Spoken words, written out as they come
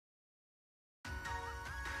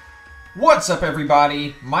What's up,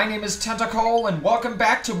 everybody? My name is Tentacle, and welcome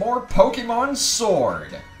back to more Pokémon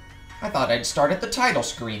Sword. I thought I'd start at the title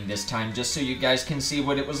screen this time, just so you guys can see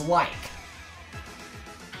what it was like.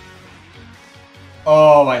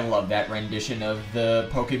 Oh, I love that rendition of the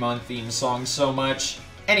Pokémon theme song so much.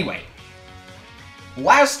 Anyway,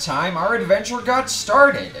 last time our adventure got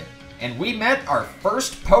started, and we met our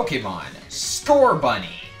first Pokémon,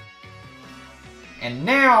 Scorbunny. And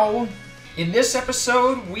now, in this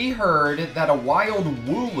episode, we heard that a wild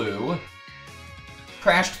Wooloo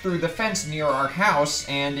crashed through the fence near our house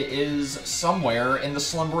and is somewhere in the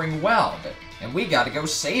Slumbering Weld, and we gotta go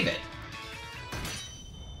save it.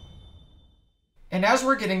 And as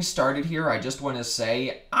we're getting started here, I just want to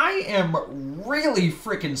say, I am really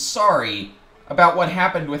freaking sorry about what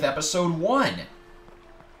happened with episode 1.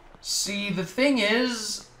 See, the thing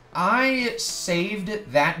is, I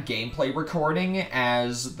saved that gameplay recording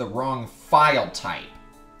as the wrong file type.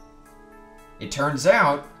 It turns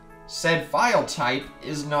out, said file type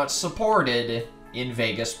is not supported in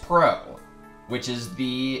Vegas Pro, which is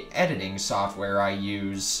the editing software I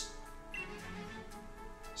use.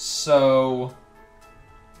 So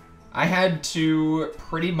I had to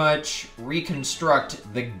pretty much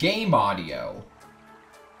reconstruct the game audio.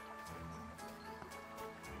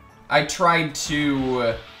 I tried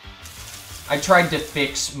to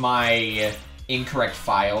fix my incorrect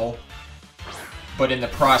file, but in the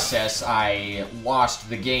process I lost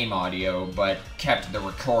the game audio but kept the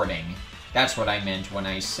recording. That's what I meant when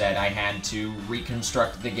I said I had to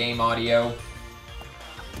reconstruct the game audio.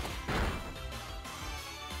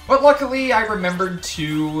 But luckily I remembered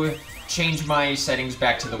to change my settings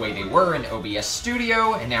back to the way they were in OBS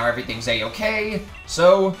Studio, and now everything's a-okay,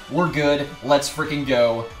 so we're good, let's freaking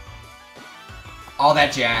go. All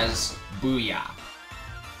that jazz. Booyah.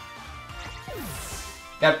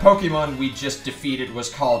 That Pokemon we just defeated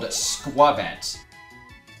was called Squavet.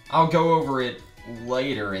 I'll go over it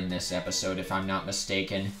later in this episode if I'm not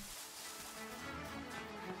mistaken.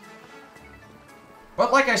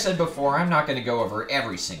 But like I said before, I'm not going to go over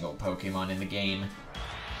every single Pokemon in the game.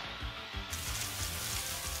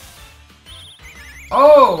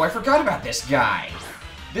 Oh, I forgot about this guy.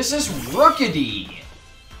 This is Rookidee.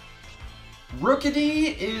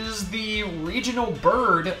 Rookidee is the regional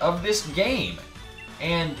bird of this game,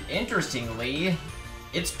 and interestingly,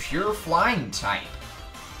 it's pure flying type.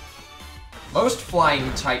 Most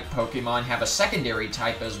flying type Pokemon have a secondary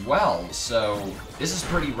type as well, so this is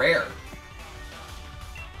pretty rare.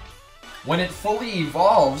 When it fully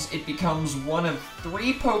evolves, it becomes one of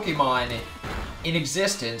 3 Pokemon in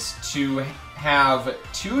existence to have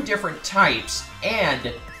 2 different types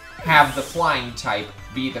and have the flying type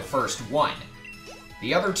be the first one.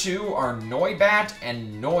 The other 2 are Noibat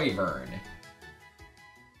and Noivern.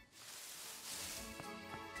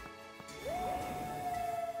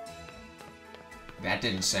 That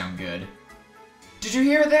didn't sound good. Did you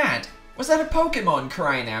hear that? Was that a Pokemon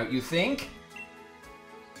crying out, you think?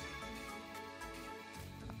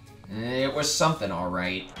 It was something,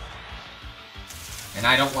 alright. And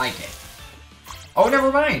I don't like it. Oh,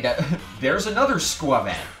 never mind. There's another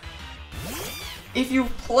Squavet. If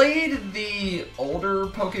you've played the older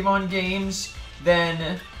Pokemon games,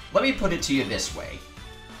 then let me put it to you this way.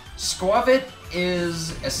 Squavet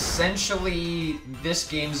is essentially this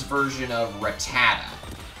game's version of Rattata.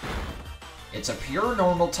 It's a pure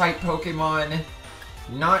normal type Pokemon,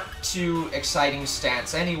 not too exciting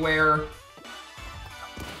stats anywhere.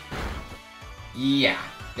 Yeah,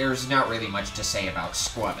 there's not really much to say about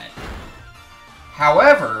Squavet.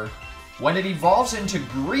 However, when it evolves into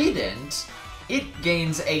Greedent, it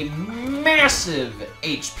gains a massive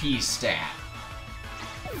HP stat.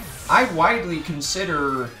 I widely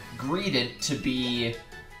consider Greedent to be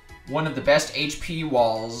one of the best HP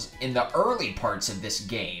walls in the early parts of this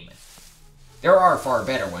game. There are far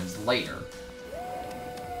better ones later.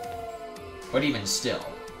 But even still,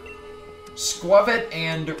 Squavet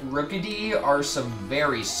and Rookidee are some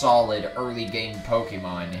very solid early game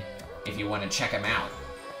Pokemon if you want to check them out.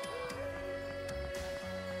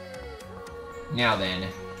 Now then,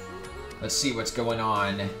 let's see what's going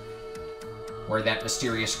on, where that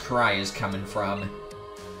mysterious cry is coming from.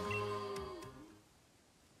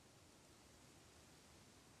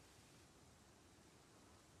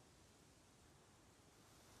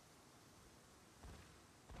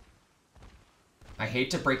 I hate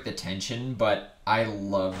to break the tension, but I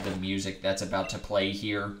love the music that's about to play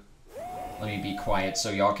here. Let me be quiet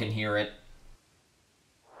so y'all can hear it.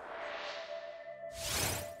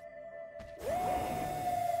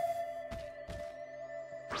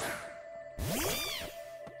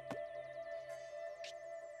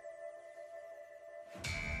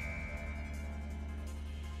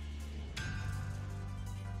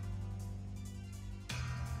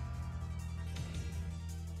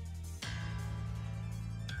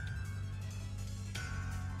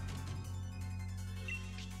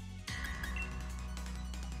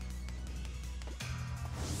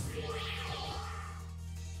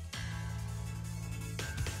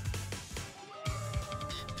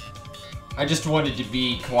 I just wanted to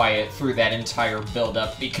be quiet through that entire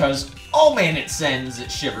build-up because, oh man, it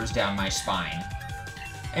sends shivers down my spine.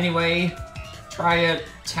 Anyway, try a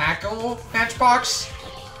tackle, Matchbox?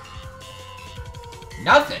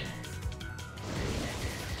 Nothing.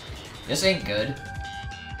 This ain't good.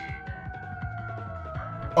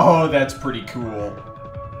 Oh, that's pretty cool.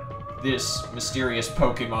 This mysterious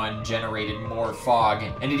Pokemon generated more fog,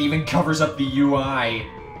 and it even covers up the UI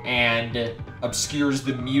and obscures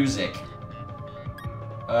the music.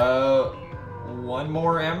 One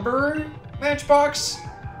more Ember, Matchbox?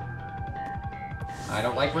 I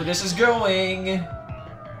don't like where this is going.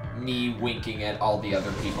 Me winking at all the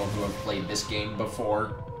other people who have played this game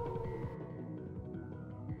before.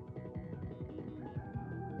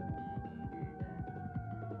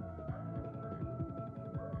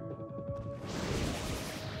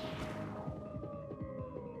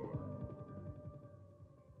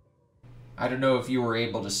 I don't know if you were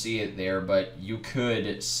able to see it there, but you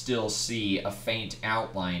could still see a faint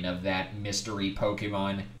outline of that mystery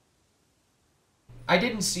Pokemon. I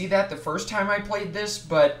didn't see that the first time I played this,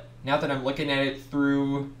 but now that I'm looking at it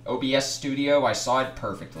through OBS Studio, I saw it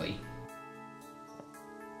perfectly.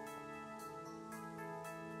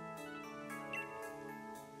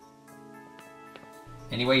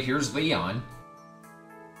 Anyway, here's Leon.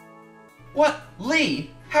 What? Lee?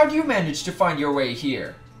 How'd you manage to find your way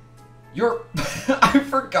here? I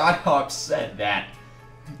forgot Hop said that.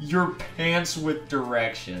 Your pants with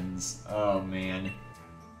directions. Oh, man.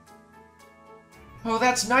 Oh,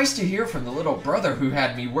 that's nice to hear from the little brother who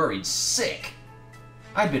had me worried sick.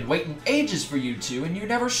 I'd been waiting ages for you two, and you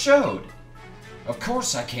never showed. Of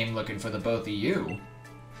course I came looking for the both of you.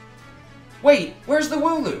 Wait, where's the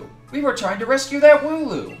Wooloo? We were trying to rescue that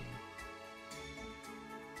Wooloo.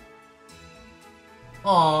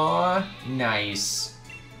 Aww, nice.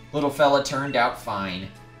 Little fella turned out fine.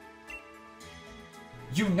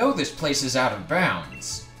 You know this place is out of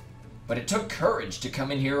bounds. But it took courage to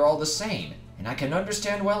come in here all the same, and I can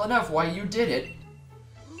understand well enough why you did it.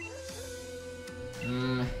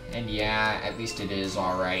 And yeah, at least it is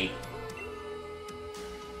alright.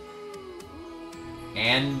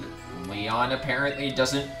 And Leon apparently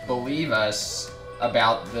doesn't believe us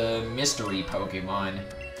about the mystery Pokemon.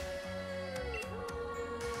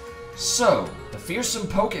 So, the fearsome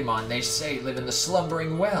Pokemon they say live in the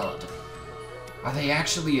slumbering world. Are they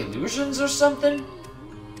actually illusions or something?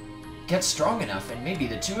 Get strong enough and maybe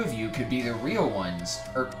the two of you could be the real ones,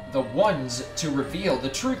 or the ones to reveal the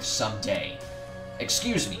truth someday.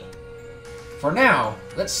 Excuse me. For now,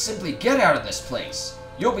 let's simply get out of this place.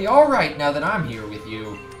 You'll be alright now that I'm here with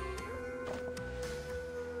you.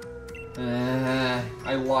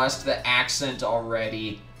 I lost the accent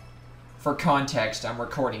already. For context, I'm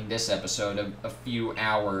recording this episode a few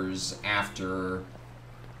hours after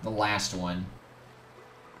the last one.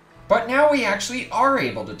 But now we actually are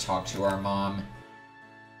able to talk to our mom.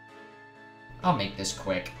 I'll make this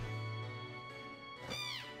quick.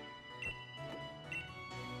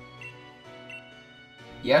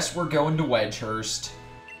 Yes, we're going to Wedgehurst.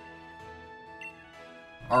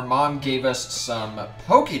 Our mom gave us some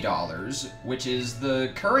Pokédollars, which is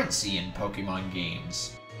the currency in Pokemon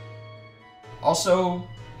games. Also,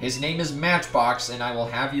 his name is Matchbox, and I will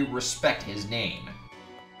have you respect his name.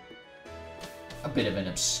 A bit of an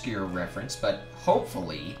obscure reference, but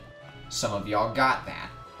hopefully some of y'all got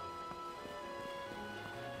that.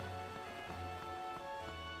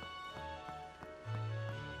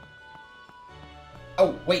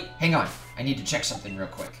 Oh, wait, hang on. I need to check something real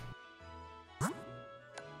quick.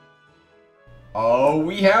 Oh,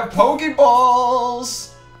 we have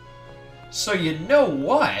Pokeballs! So you know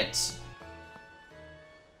what?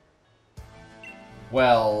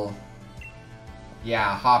 Well,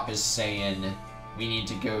 yeah, Hop is saying we need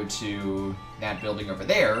to go to that building over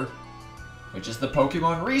there, which is the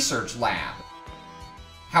Pokemon Research Lab.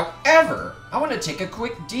 However, I want to take a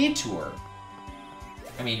quick detour.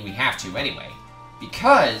 I mean, we have to anyway.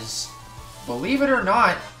 Because, believe it or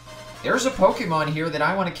not, there's a Pokemon here that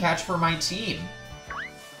I want to catch for my team.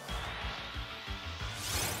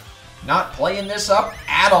 Not playing this up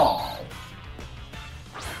at all.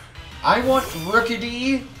 I want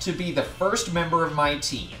Rookidee to be the first member of my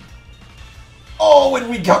team. Oh, and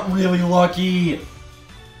we got really lucky!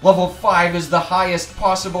 Level 5 is the highest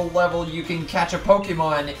possible level you can catch a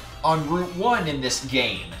Pokemon on Route 1 in this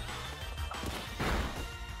game.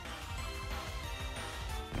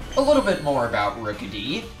 A little bit more about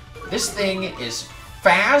Rookidee. This thing is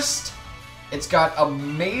fast, it's got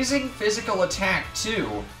amazing physical attack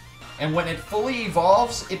too, and when it fully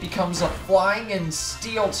evolves, it becomes a flying and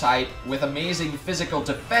steel type with amazing physical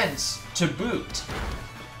defense to boot.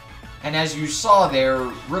 And as you saw there,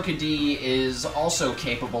 Rookidee is also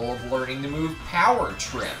capable of learning the move Power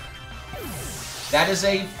Trip. That is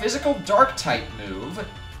a physical Dark-type move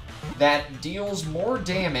that deals more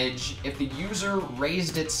damage if the user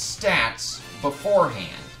raised its stats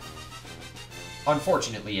beforehand.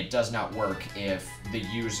 Unfortunately, it does not work if the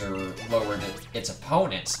user lowered its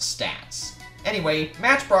opponent's stats. Anyway,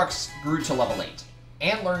 Matchbox grew to level 8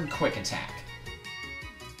 and learned Quick Attack.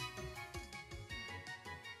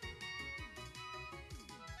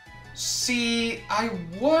 See, I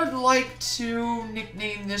would like to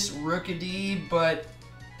nickname this Rookidee, but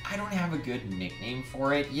I don't have a good nickname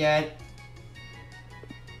for it yet.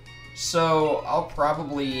 So I'll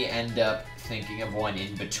probably end up thinking of one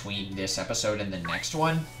in between this episode and the next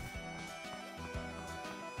one.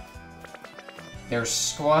 There's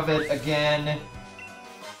Squavit again.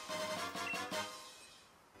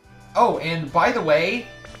 Oh, and by the way,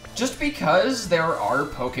 just because there are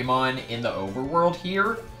Pokemon in the overworld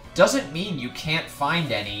here, doesn't mean you can't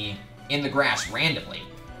find any in the grass randomly.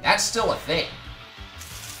 That's still a thing.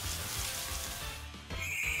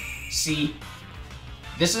 See,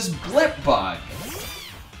 this is Blipbug.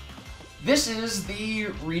 This is the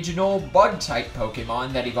regional bug-type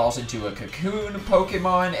Pokemon that evolves into a cocoon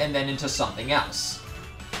Pokemon and then into something else.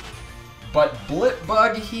 But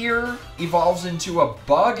Blipbug here evolves into a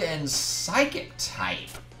bug and psychic type.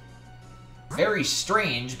 Very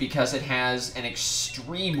strange because it has an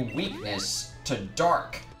extreme weakness to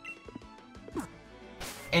dark.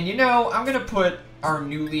 And you know, I'm gonna put our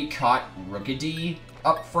newly caught Rookidee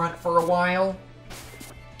up front for a while,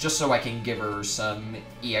 just so I can give her some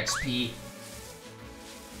EXP.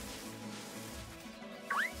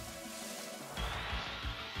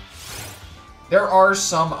 There are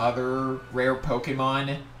some other rare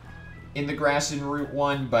Pokemon in the grass in Route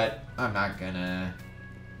 1, but I'm not gonna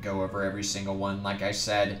go over every single one like I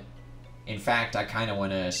said. In fact, I kind of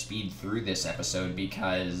want to speed through this episode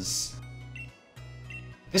because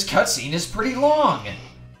this cutscene is pretty long.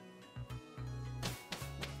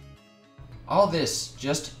 All this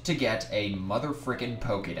just to get a mother-frickin'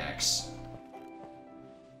 Pokédex.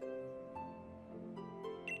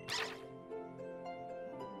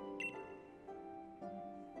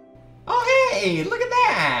 Oh hey, look at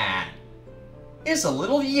that! It's a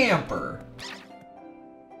little Yamper.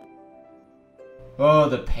 Oh,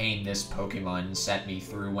 the pain this Pokemon set me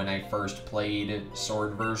through when I first played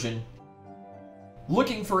Sword version.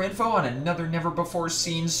 Looking for info on another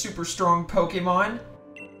never-before-seen super strong Pokemon?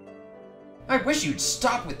 I wish you'd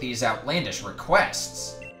stop with these outlandish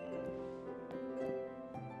requests.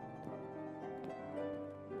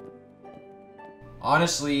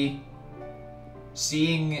 Honestly,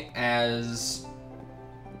 seeing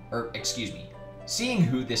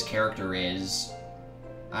who this character is,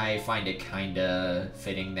 I find it kinda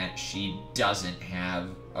fitting that she doesn't have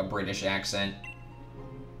a British accent.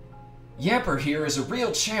 Yamper here is a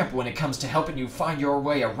real champ when it comes to helping you find your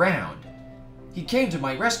way around. He came to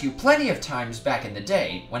my rescue plenty of times back in the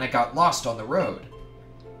day when I got lost on the road.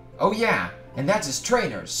 Oh yeah, and that's his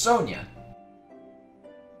trainer, Sonia.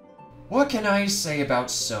 What can I say about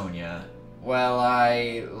Sonia? Well,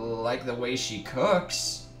 I like the way she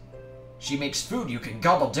cooks. She makes food you can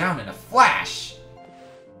gobble down in a flash.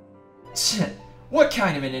 What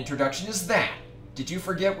kind of an introduction is that? Did you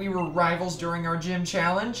forget we were rivals during our gym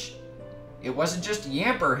challenge? It wasn't just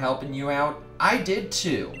Yamper helping you out, I did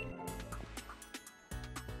too.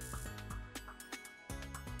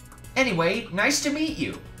 Anyway, nice to meet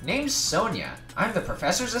you. Name's Sonia. I'm the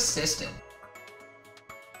professor's assistant.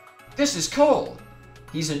 This is Cole.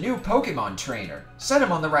 He's a new Pokemon trainer. Set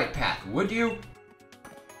him on the right path, would you?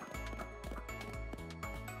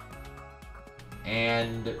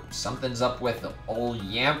 And something's up with old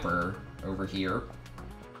Yamper over here.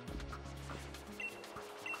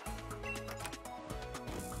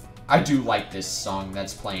 I do like this song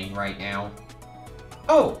that's playing right now.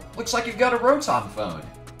 Oh, looks like you've got a Rotom phone.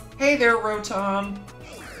 Hey there, Rotom.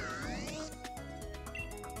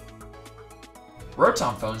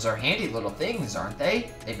 Rotom phones are handy little things, aren't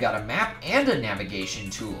they? They've got a map and a navigation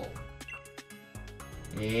tool.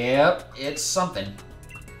 Yep, it's something.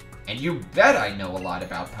 And you bet I know a lot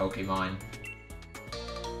about Pokemon.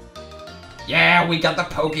 Yeah, we got the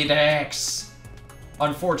Pokédex!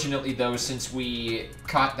 Unfortunately though, since we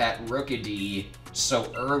caught that Rookidee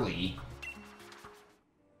so early,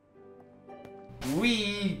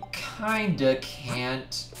 we kinda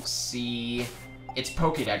can't see its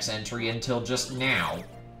Pokédex entry until just now.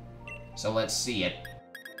 So let's see it.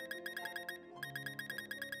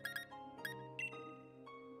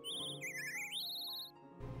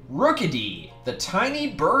 Rookidee, the tiny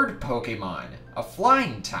bird Pokemon, a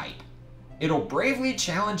flying type. It'll bravely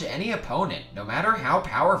challenge any opponent, no matter how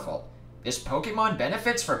powerful. This Pokemon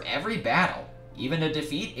benefits from every battle. Even a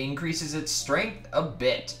defeat increases its strength a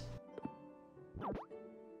bit.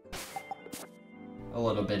 A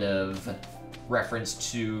little bit of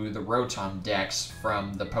reference to the Rotom Dex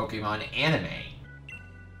from the Pokemon anime.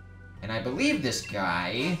 And I believe this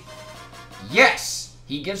guy... Yes!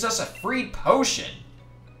 He gives us a free potion.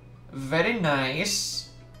 Very nice.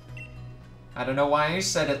 I don't know why I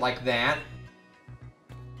said it like that.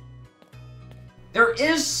 There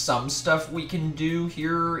is some stuff we can do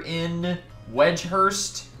here in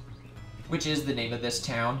Wedgehurst, which is the name of this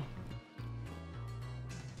town.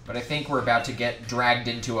 But I think we're about to get dragged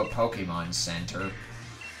into a Pokemon Center.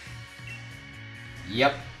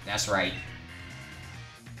 Yep, that's right.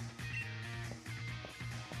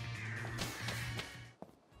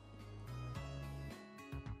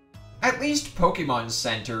 At least Pokemon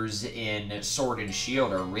Centers in Sword and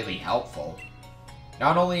Shield are really helpful.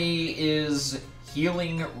 Not only is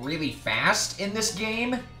healing really fast in this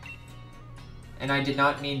game, and I did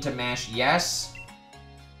not mean to mash yes,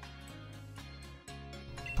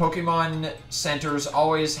 Pokemon Centers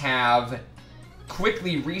always have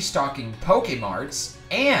quickly restocking Pokemarts,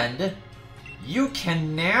 and you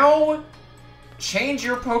can now change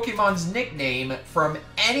your Pokemon's nickname from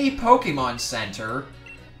any Pokemon Center,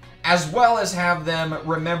 as well as have them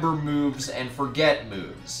remember moves and forget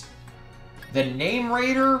moves. The Name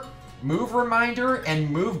Raider, Move Reminder, and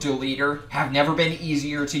Move Deleter have never been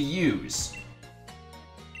easier to use.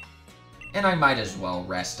 And I might as well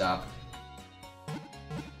rest up.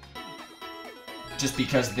 Just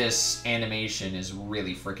because this animation is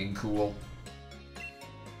really freaking cool.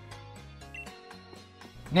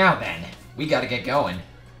 Now then, we gotta get going.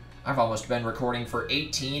 I've almost been recording for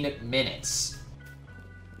 18 minutes.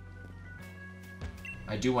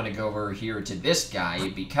 I do want to go over here to this guy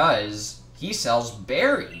because he sells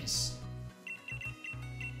berries.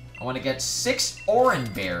 I want to get 6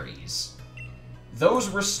 Oran berries. Those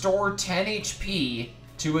restore 10 HP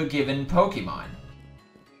to a given Pokemon.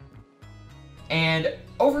 And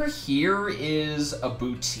over here is a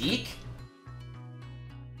boutique.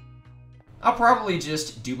 I'll probably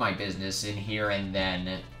just do my business in here and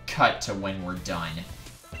then cut to when we're done.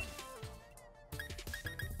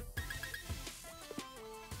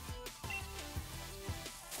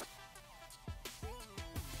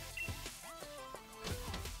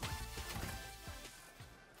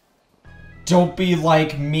 Don't be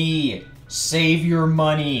like me. Save your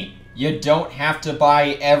money. You don't have to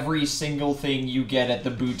buy every single thing you get at the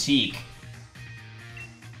boutique.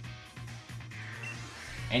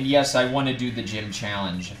 And yes, I want to do the gym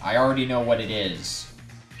challenge. I already know what it is.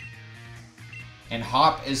 And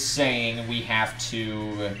Hop is saying we have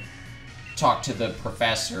to talk to the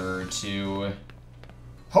professor to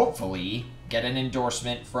hopefully get an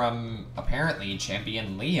endorsement from apparently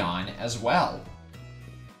Champion Leon as well.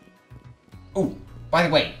 Ooh, by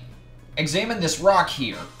the way, examine this rock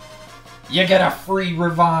here. You get a free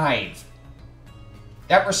revive.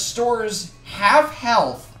 That restores half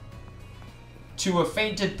health to a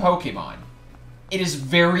fainted Pokemon. It is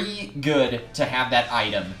very good to have that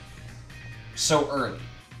item so early.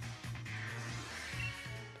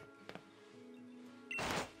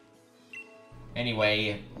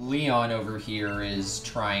 Anyway, Leon over here is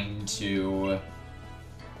trying to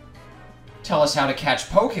tell us how to catch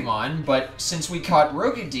Pokemon, but since we caught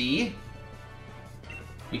Rookidee,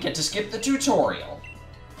 we get to skip the tutorial.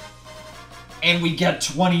 And we get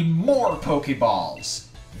 20 more Pokeballs.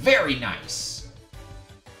 Very nice.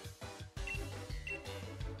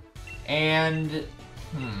 And,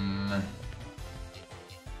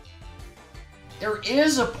 there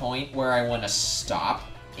is a point where I want to stop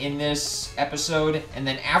in this episode, and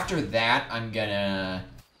then after that, I'm gonna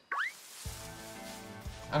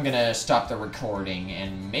stop the recording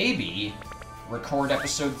and maybe record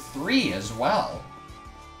episode 3 as well.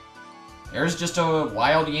 There's just a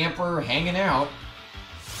wild Yamper hanging out.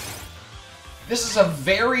 This is a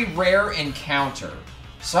very rare encounter.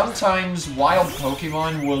 Sometimes wild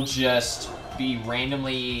Pokemon will just be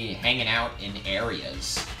randomly hanging out in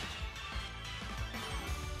areas.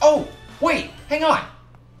 Oh, wait, hang on.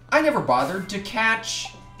 I never bothered to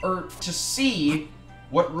catch, or to see,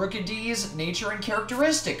 what Rookidee's nature and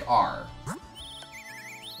characteristic are.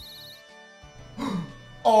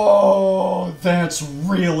 Oh, that's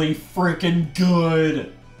really freaking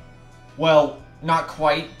good! Well, not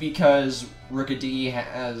quite, because Rookidee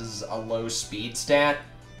has a low speed stat.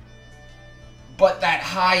 But that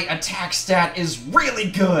high attack stat is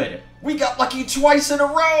really good! We got lucky twice in a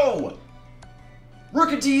row!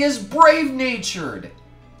 Rookidee is brave-natured!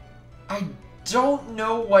 I don't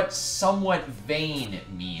know what somewhat vain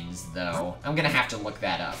means, though. I'm gonna have to look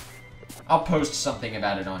that up. I'll post something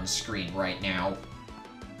about it on screen right now.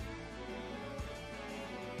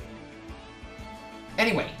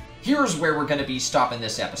 Anyway, here's where we're gonna be stopping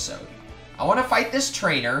this episode. I want to fight this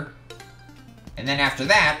trainer, and then after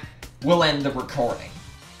that, we'll end the recording.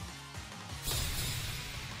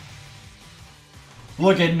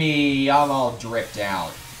 Look at me, I'm all dripped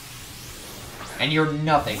out. And you're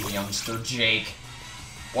nothing, youngster Jake.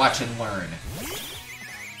 Watch and learn.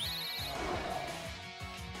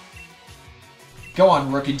 Go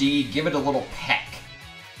on, Rookidee, give it a little peck.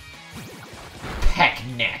 Peck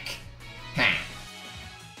neck. Ha.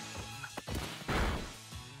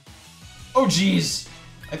 Oh geez,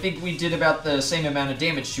 I think we did about the same amount of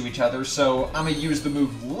damage to each other, so I'm gonna use the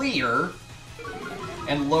move Leer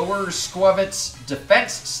and lower Squavit's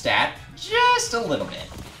defense stat just a little bit.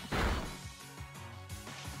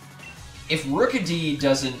 If Rookidee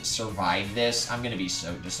doesn't survive this, I'm gonna be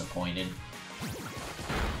so disappointed.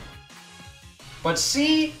 But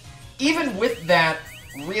see, even with that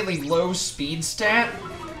really low speed stat,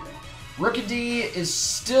 Rookidee is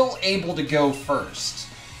still able to go first.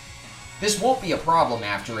 This won't be a problem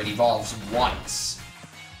after it evolves once.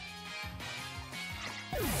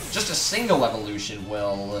 Just a single evolution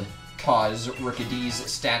will cause Rookidee's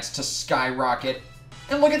stats to skyrocket.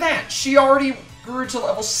 And look at that, she already grew to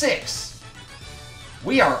level 6.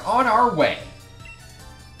 We are on our way.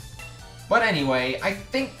 But anyway, I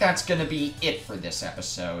think that's gonna be it for this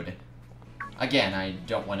episode. Again, I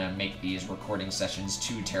don't want to make these recording sessions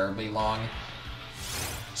too terribly long.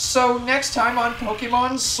 So next time on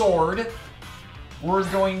Pokemon Sword, we're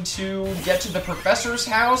going to get to the professor's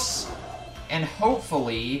house and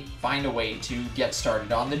hopefully find a way to get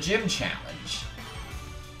started on the gym challenge.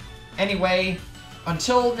 Anyway,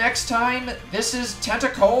 until next time, this is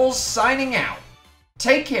Tentacles signing out.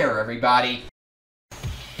 Take care, everybody.